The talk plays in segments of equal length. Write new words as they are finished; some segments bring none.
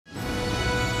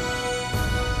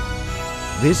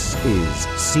This is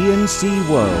CNC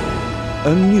World,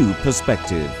 a new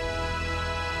perspective.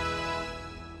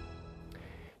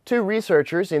 Two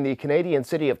researchers in the Canadian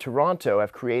city of Toronto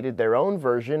have created their own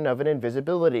version of an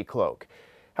invisibility cloak.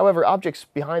 However, objects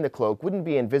behind the cloak wouldn't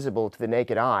be invisible to the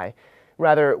naked eye.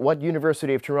 Rather, what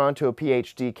University of Toronto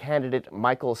PhD candidate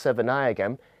Michael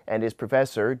Selvanayagam and his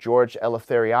professor George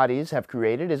Eleftheriades have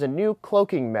created is a new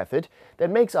cloaking method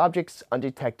that makes objects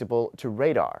undetectable to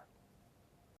radar.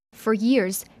 For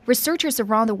years, researchers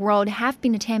around the world have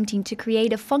been attempting to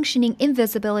create a functioning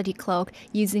invisibility cloak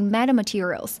using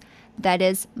metamaterials, that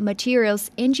is, materials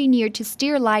engineered to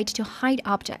steer light to hide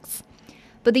objects.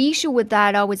 But the issue with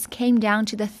that always came down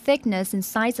to the thickness and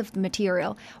size of the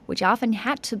material, which often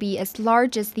had to be as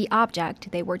large as the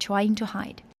object they were trying to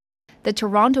hide. The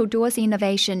Toronto Doors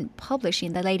innovation, published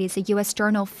in the latest U.S.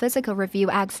 journal Physical Review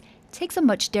X, takes a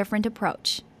much different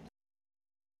approach.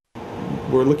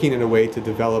 We're looking at a way to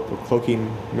develop a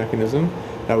cloaking mechanism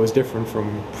that was different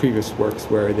from previous works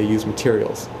where they use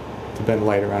materials to bend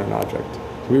light around an object.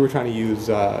 So we were trying to use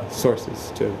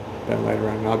sources to bend light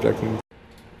around an object.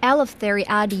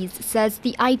 Eleftheriades says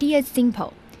the idea is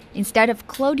simple. Instead of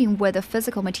clothing with a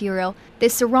physical material, they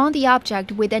surround the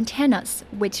object with antennas,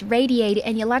 which radiate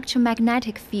an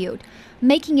electromagnetic field,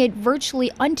 making it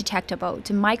virtually undetectable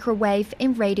to microwave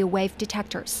and radio wave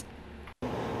detectors.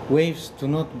 Waves do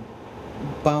not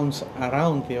bounce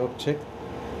around the object,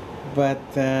 but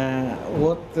the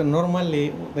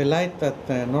light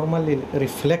that normally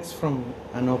reflects from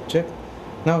an object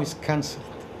now is cancelled.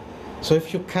 So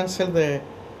if you cancel the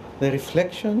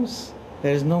reflections,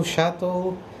 there is no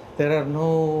shadow, there are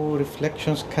no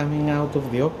reflections coming out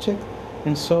of the object,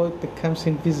 and so it becomes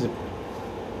invisible.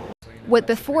 With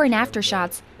before and after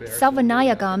shots,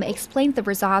 Selvanayagam explained the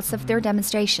results of their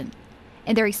demonstration.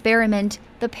 In their experiment,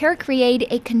 the pair create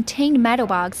a contained metal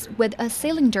box with a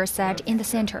cylinder set in the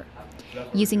center.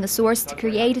 Using a source to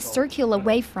create circular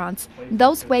wavefronts,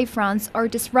 those wavefronts are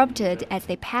disrupted as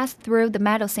they pass through the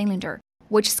metal cylinder,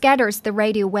 which scatters the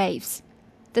radio waves.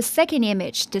 The second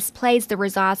image displays the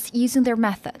results using their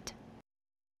method.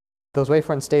 Those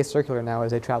wavefronts stay circular now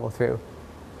as they travel through,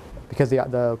 because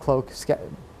the cloak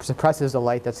suppresses the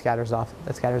light that scatters off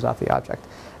the object.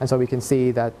 And so we can see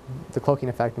that the cloaking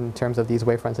effect in terms of these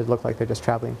wavefronts, it look like they're just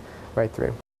traveling right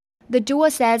through. The duo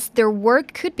says their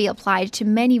work could be applied to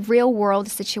many real-world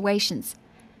situations.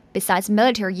 Besides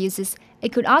military uses,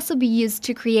 it could also be used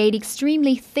to create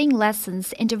extremely thin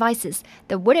lessons and devices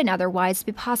that wouldn't otherwise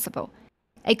be possible.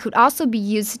 It could also be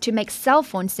used to make cell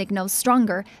phone signals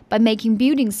stronger by making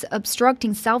buildings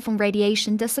obstructing cell phone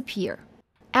radiation disappear.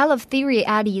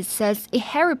 Eleftheriades says a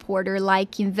Harry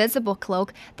Potter-like invisible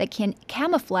cloak that can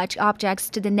camouflage objects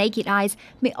to the naked eyes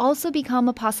may also become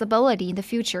a possibility in the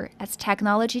future as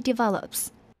technology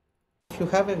develops. If you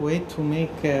have a way to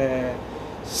make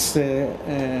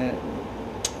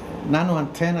nano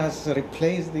antennas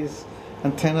replace these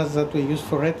antennas that we use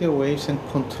for radio waves and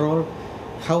control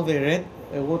how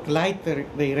what light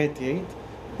they radiate,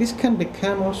 this can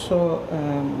become also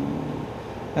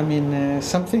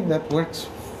something that works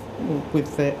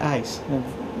with the eyes,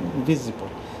 visible.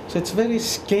 So it's very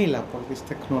scalable, this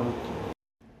technology.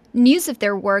 News of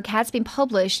their work has been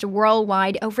published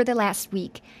worldwide over the last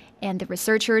week, and the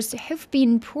researchers who've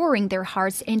been pouring their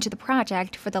hearts into the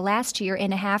project for the last year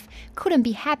and a half couldn't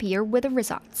be happier with the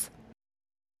results.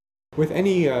 With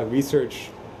any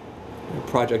research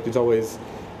project, it's always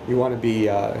you want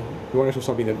to show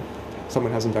something that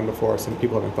someone hasn't done before, some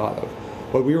people haven't thought of.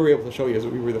 What we were able to show you is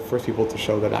that we were the first people to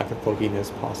show that active cloaking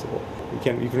is possible. You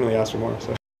can really ask for more.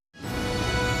 So.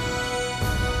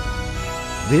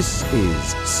 This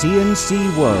is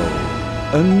CNC World,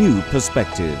 a new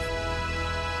perspective.